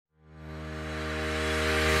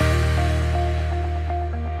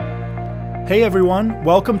Hey everyone,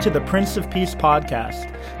 welcome to the Prince of Peace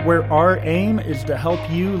podcast, where our aim is to help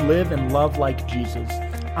you live and love like Jesus.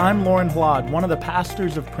 I'm Lorne Hlad, one of the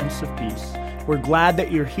pastors of Prince of Peace. We're glad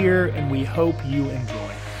that you're here and we hope you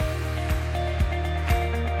enjoy.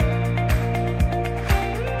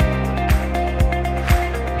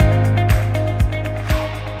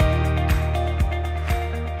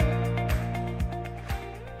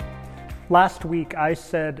 Last week I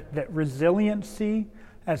said that resiliency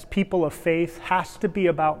as people of faith has to be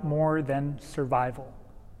about more than survival.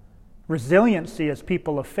 Resiliency as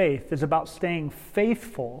people of faith is about staying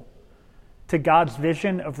faithful to God's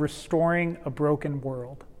vision of restoring a broken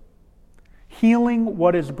world, healing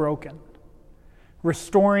what is broken,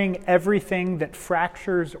 restoring everything that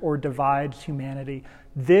fractures or divides humanity.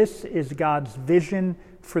 This is God's vision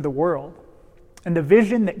for the world. And the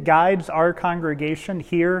vision that guides our congregation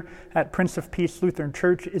here at Prince of Peace Lutheran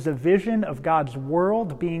Church is a vision of God's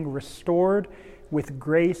world being restored with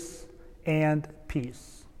grace and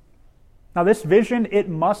peace. Now this vision, it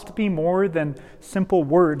must be more than simple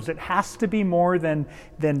words. It has to be more than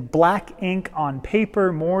black ink on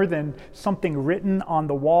paper, more than something written on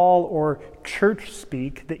the wall or church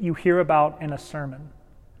speak that you hear about in a sermon.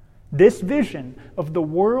 This vision of the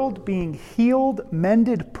world being healed,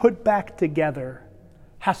 mended, put back together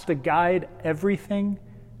has to guide everything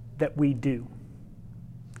that we do.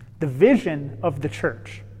 The vision of the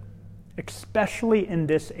church, especially in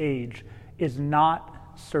this age, is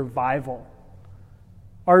not survival.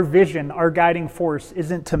 Our vision, our guiding force,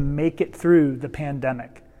 isn't to make it through the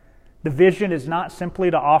pandemic. The vision is not simply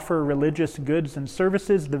to offer religious goods and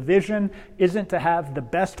services. The vision isn't to have the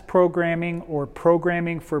best programming or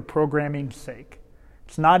programming for programming's sake.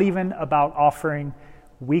 It's not even about offering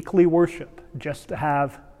weekly worship just to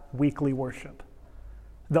have weekly worship.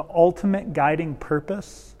 The ultimate guiding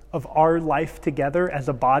purpose of our life together as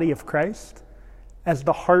a body of Christ, as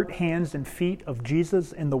the heart, hands, and feet of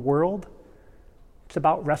Jesus in the world, it's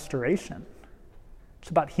about restoration. It's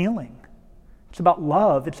about healing. It's about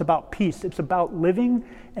love. It's about peace. It's about living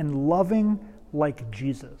and loving like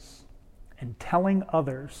Jesus and telling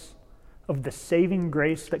others of the saving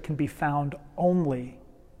grace that can be found only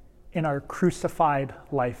in our crucified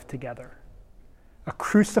life together. A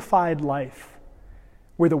crucified life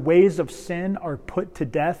where the ways of sin are put to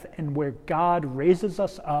death and where God raises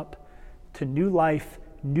us up to new life,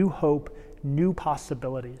 new hope, new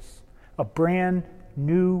possibilities, a brand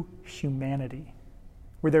new humanity.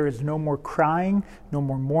 Where there is no more crying, no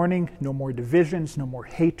more mourning, no more divisions, no more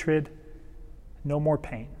hatred, no more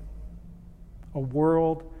pain. A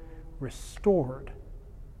world restored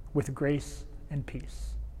with grace and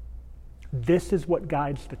peace. This is what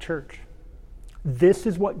guides the church. This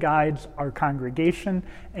is what guides our congregation.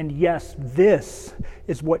 And yes, this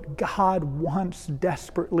is what God wants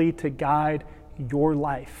desperately to guide your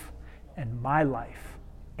life and my life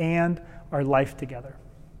and our life together.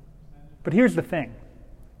 But here's the thing.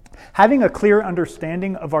 Having a clear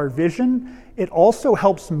understanding of our vision, it also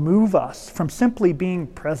helps move us from simply being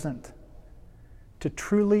present to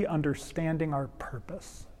truly understanding our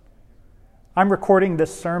purpose. I'm recording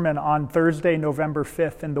this sermon on Thursday, November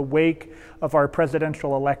 5th, in the wake of our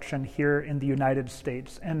presidential election here in the United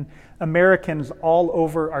States. And Americans all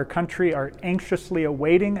over our country are anxiously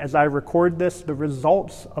awaiting, as I record this, the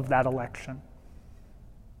results of that election.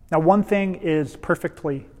 Now, one thing is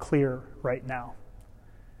perfectly clear right now.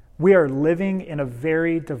 We are living in a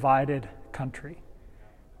very divided country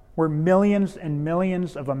where millions and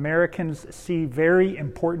millions of Americans see very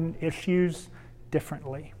important issues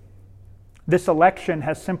differently. This election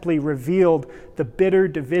has simply revealed the bitter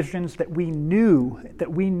divisions that we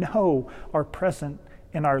know are present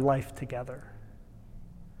in our life together.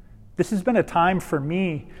 This has been a time for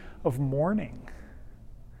me of mourning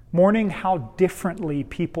how differently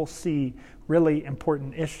people see really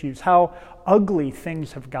important issues, how ugly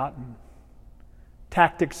things have gotten.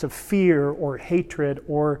 Tactics of fear or hatred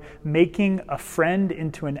or making a friend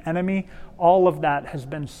into an enemy, all of that has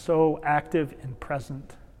been so active and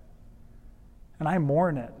present. And I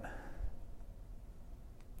mourn it.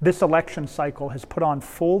 This election cycle has put on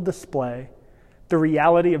full display the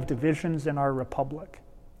reality of divisions in our republic.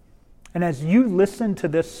 And as you listen to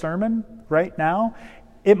this sermon right now,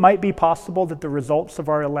 it might be possible that the results of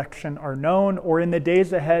our election are known, or in the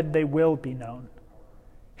days ahead, they will be known.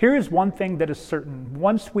 Here is one thing that is certain.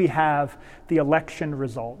 Once we have the election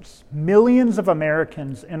results, millions of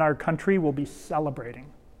Americans in our country will be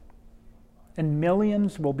celebrating, and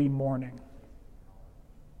millions will be mourning.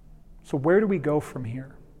 So where do we go from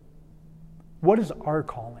here? What is our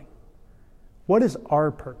calling? What is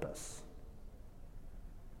our purpose?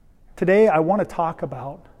 Today, I want to talk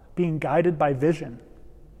about being guided by vision,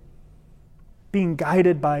 being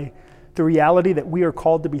guided by the reality that we are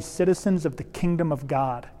called to be citizens of the kingdom of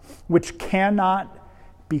God, which cannot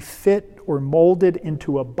be fit or molded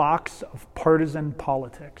into a box of partisan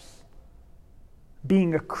politics.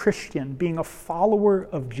 Being a Christian, being a follower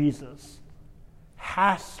of Jesus,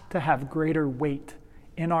 has to have greater weight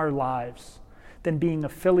in our lives than being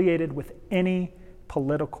affiliated with any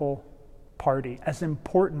political party, as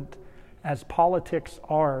important as politics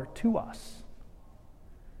are to us.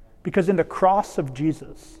 Because in the cross of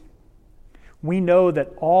Jesus, we know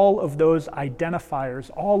that all of those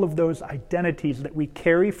identifiers, all of those identities that we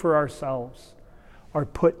carry for ourselves are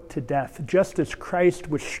put to death, just as Christ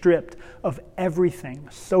was stripped of everything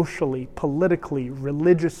socially, politically,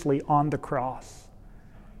 religiously on the cross.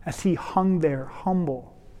 As he hung there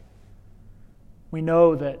humble, we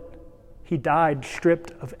know that he died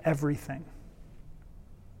stripped of everything.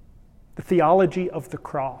 The theology of the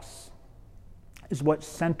cross is what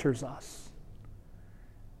centers us.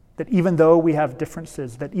 That even though we have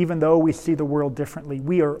differences, that even though we see the world differently,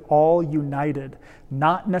 we are all united,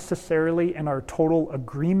 not necessarily in our total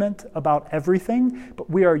agreement about everything, but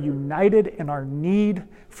we are united in our need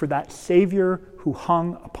for that Savior who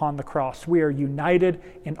hung upon the cross. We are united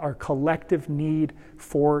in our collective need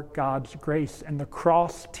for God's grace. And the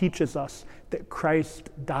cross teaches us that Christ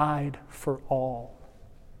died for all.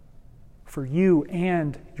 For you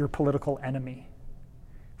and your political enemy.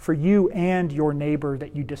 For you and your neighbor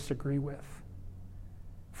that you disagree with.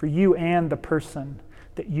 For you and the person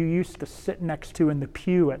that you used to sit next to in the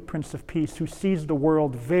pew at Prince of Peace, who sees the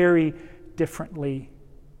world very differently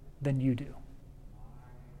than you do.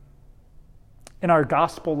 In our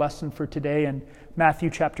gospel lesson for today in Matthew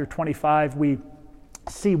chapter 25, we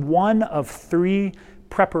see one of three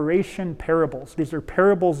preparation parables. These are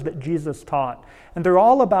parables that Jesus taught, and they're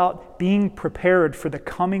all about being prepared for the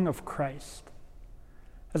coming of Christ.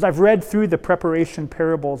 As I've read through the preparation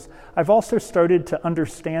parables, I've also started to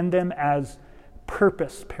understand them as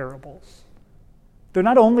purpose parables. They're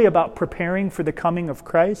not only about preparing for the coming of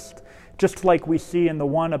Christ, just like we see in the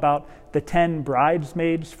one about the 10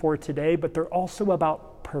 bridesmaids for today, but they're also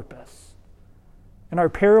about purpose. In our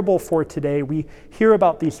parable for today, we hear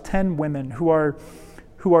about these 10 women who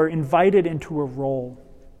are invited into a role.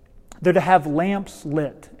 They're to have lamps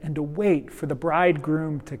lit and to wait for the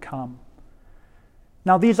bridegroom to come.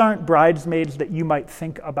 Now, these aren't bridesmaids that you might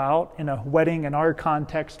think about in a wedding in our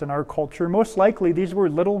context, in our culture. Most likely, these were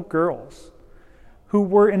little girls who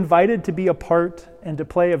were invited to be a part and to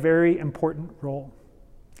play a very important role.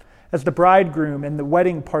 As the bridegroom and the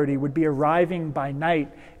wedding party would be arriving by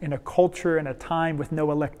night in a culture and a time with no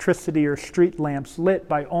electricity or street lamps, lit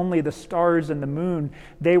by only the stars and the moon,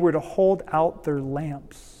 they were to hold out their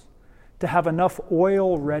lamps, to have enough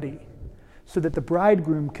oil ready so that the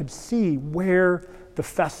bridegroom could see where the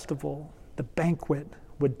festival, the banquet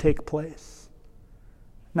would take place.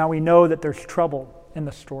 Now we know that there's trouble in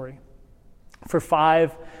the story. For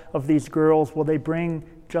 5 of these girls, will they bring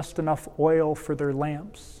just enough oil for their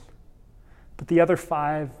lamps? But the other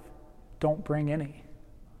 5 don't bring any.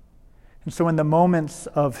 And so in the moments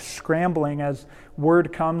of scrambling, as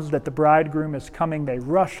word comes that the bridegroom is coming, they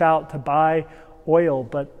rush out to buy oil,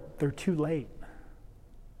 but they're too late.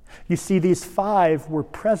 You see, these 5 were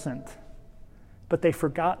present, but they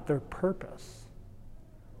forgot their purpose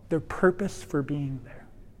for being there.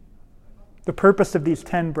 The purpose of these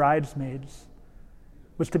 10 bridesmaids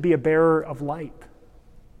was to be a bearer of light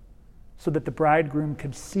so that the bridegroom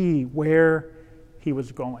could see where he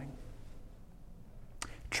was going.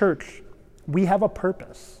 Church, we have a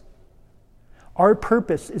purpose. Our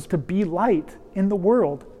purpose is to be light in the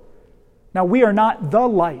world. Now, we are not the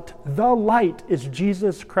light. The light is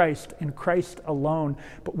Jesus Christ and Christ alone,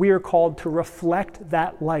 but we are called to reflect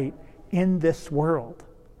that light in this world.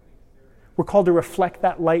 We're called to reflect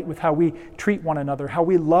that light with how we treat one another, how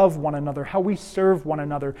we love one another, how we serve one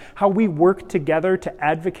another, how we work together to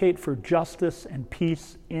advocate for justice and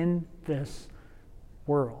peace in this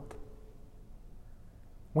world.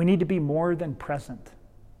 We need to be more than present.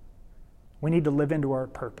 We need to live into our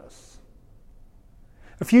purpose.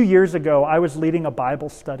 A few years ago, I was leading a Bible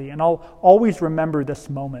study, and I'll always remember this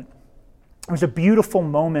moment. It was a beautiful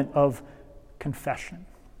moment of confession.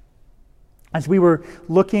 As we were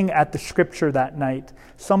looking at the scripture that night,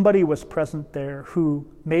 somebody was present there who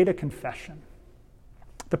made a confession.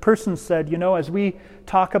 The person said, as we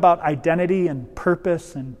talk about identity and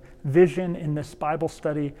purpose and vision in this Bible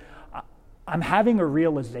study, I'm having a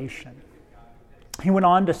realization. He went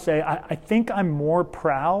on to say, I think I'm more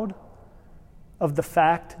proud of the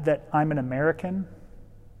fact that I'm an American,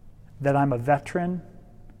 that I'm a veteran,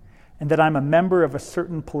 and that I'm a member of a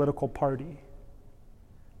certain political party,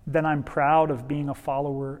 then I'm proud of being a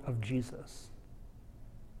follower of Jesus.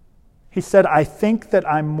 He said, I think that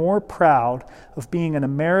I'm more proud of being an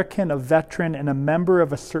American, a veteran, and a member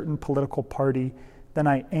of a certain political party than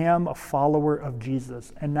I am a follower of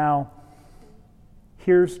Jesus. And now,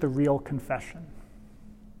 here's the real confession.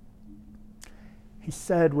 He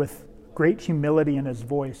said with great humility in his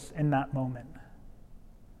voice in that moment,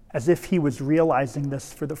 as if he was realizing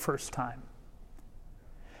this for the first time.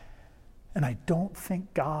 And I don't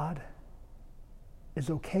think God is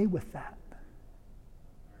okay with that.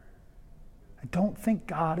 I don't think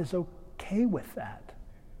God is okay with that.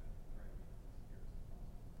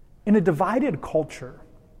 In a divided culture,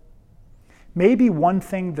 maybe one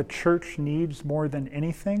thing the church needs more than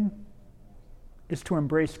anything is to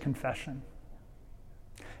embrace confession,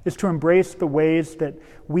 is to embrace the ways that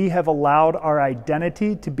we have allowed our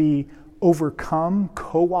identity to be overcome,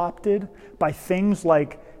 co-opted by things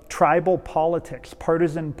like tribal politics,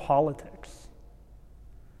 partisan politics.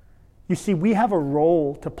 You see, we have a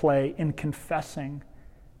role to play in confessing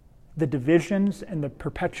the divisions and the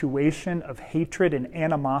perpetuation of hatred and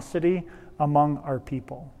animosity among our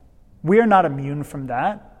people. We are not immune from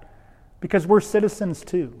that because we're citizens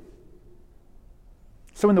too.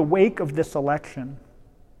 So in the wake of this election,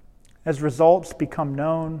 as results become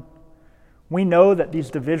known, we know that these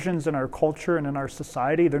divisions in our culture and in our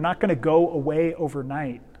society, they're not going to go away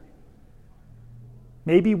overnight.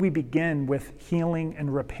 Maybe we begin with healing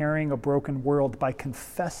and repairing a broken world by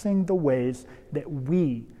confessing the ways that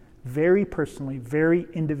we, very personally, very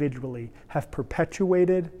individually, have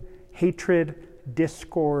perpetuated hatred,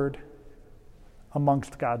 discord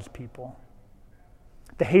amongst God's people.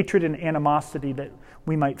 The hatred and animosity that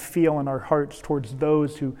we might feel in our hearts towards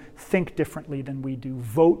those who think differently than we do,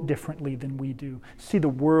 vote differently than we do, see the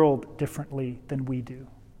world differently than we do.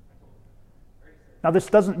 Now, this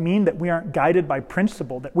doesn't mean that we aren't guided by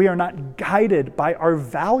principle, that we are not guided by our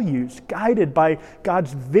values, guided by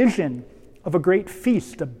God's vision of a great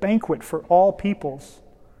feast, a banquet for all peoples,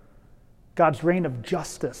 God's reign of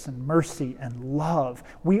justice and mercy and love.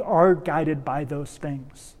 We are guided by those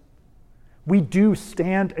things. We do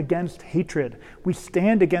stand against hatred. We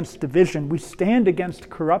stand against division. We stand against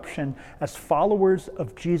corruption as followers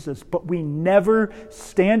of Jesus, but we never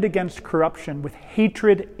stand against corruption with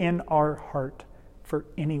hatred in our heart for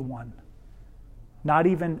anyone, not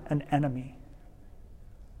even an enemy.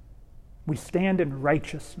 We stand in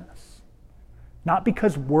righteousness, not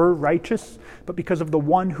because we're righteous, but because of the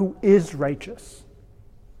one who is righteous,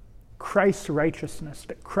 Christ's righteousness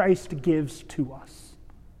that Christ gives to us.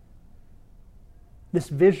 This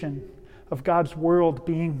vision of God's world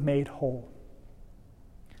being made whole.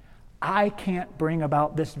 I can't bring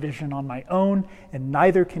about this vision on my own, and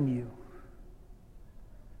neither can you.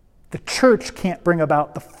 The church can't bring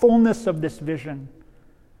about the fullness of this vision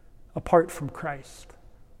apart from Christ.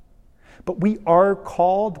 But we are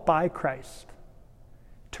called by Christ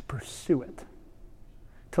to pursue it,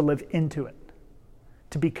 to live into it,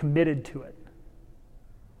 to be committed to it,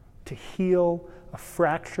 to heal a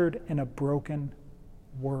fractured and a broken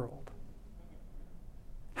world.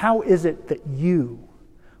 How is it that you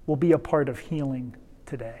will be a part of healing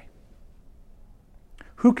today?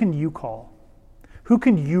 Who can you call? Who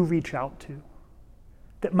can you reach out to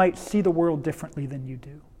that might see the world differently than you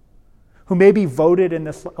do? Who maybe voted in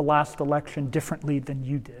this last election differently than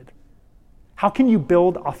you did? How can you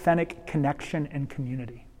build authentic connection and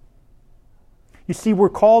community? You see, we're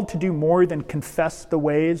called to do more than confess the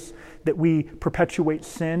ways that we perpetuate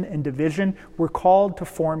sin and division. We're called to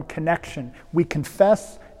form connection. We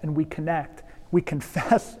confess and we connect. We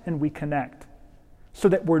confess and we connect. So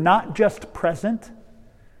that we're not just present,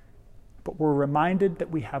 but we're reminded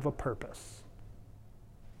that we have a purpose.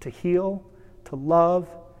 To heal, to love,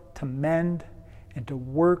 to mend, and to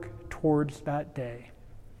work towards that day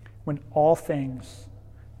when all things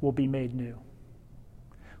will be made new.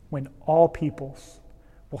 When all peoples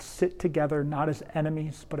will sit together not as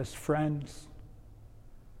enemies, but as friends.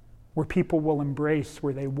 Where people will embrace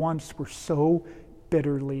where they once were so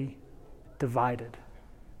bitterly divided.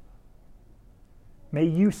 May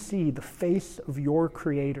you see the face of your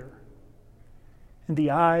Creator in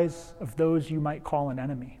the eyes of those you might call an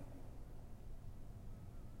enemy.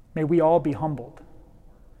 May we all be humbled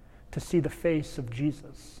to see the face of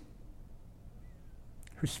Jesus,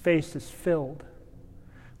 whose face is filled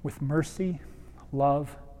with mercy,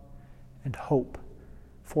 love, and hope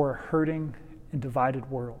for a hurting and divided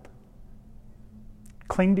world.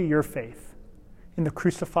 Cling to your faith in the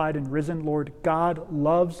crucified and risen Lord. God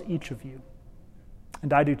loves each of you,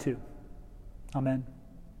 and I do too. Amen.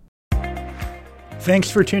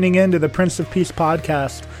 Thanks for tuning in to the Prince of Peace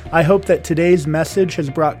podcast. I hope that today's message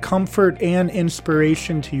has brought comfort and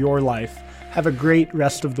inspiration to your life. Have a great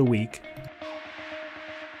rest of the week.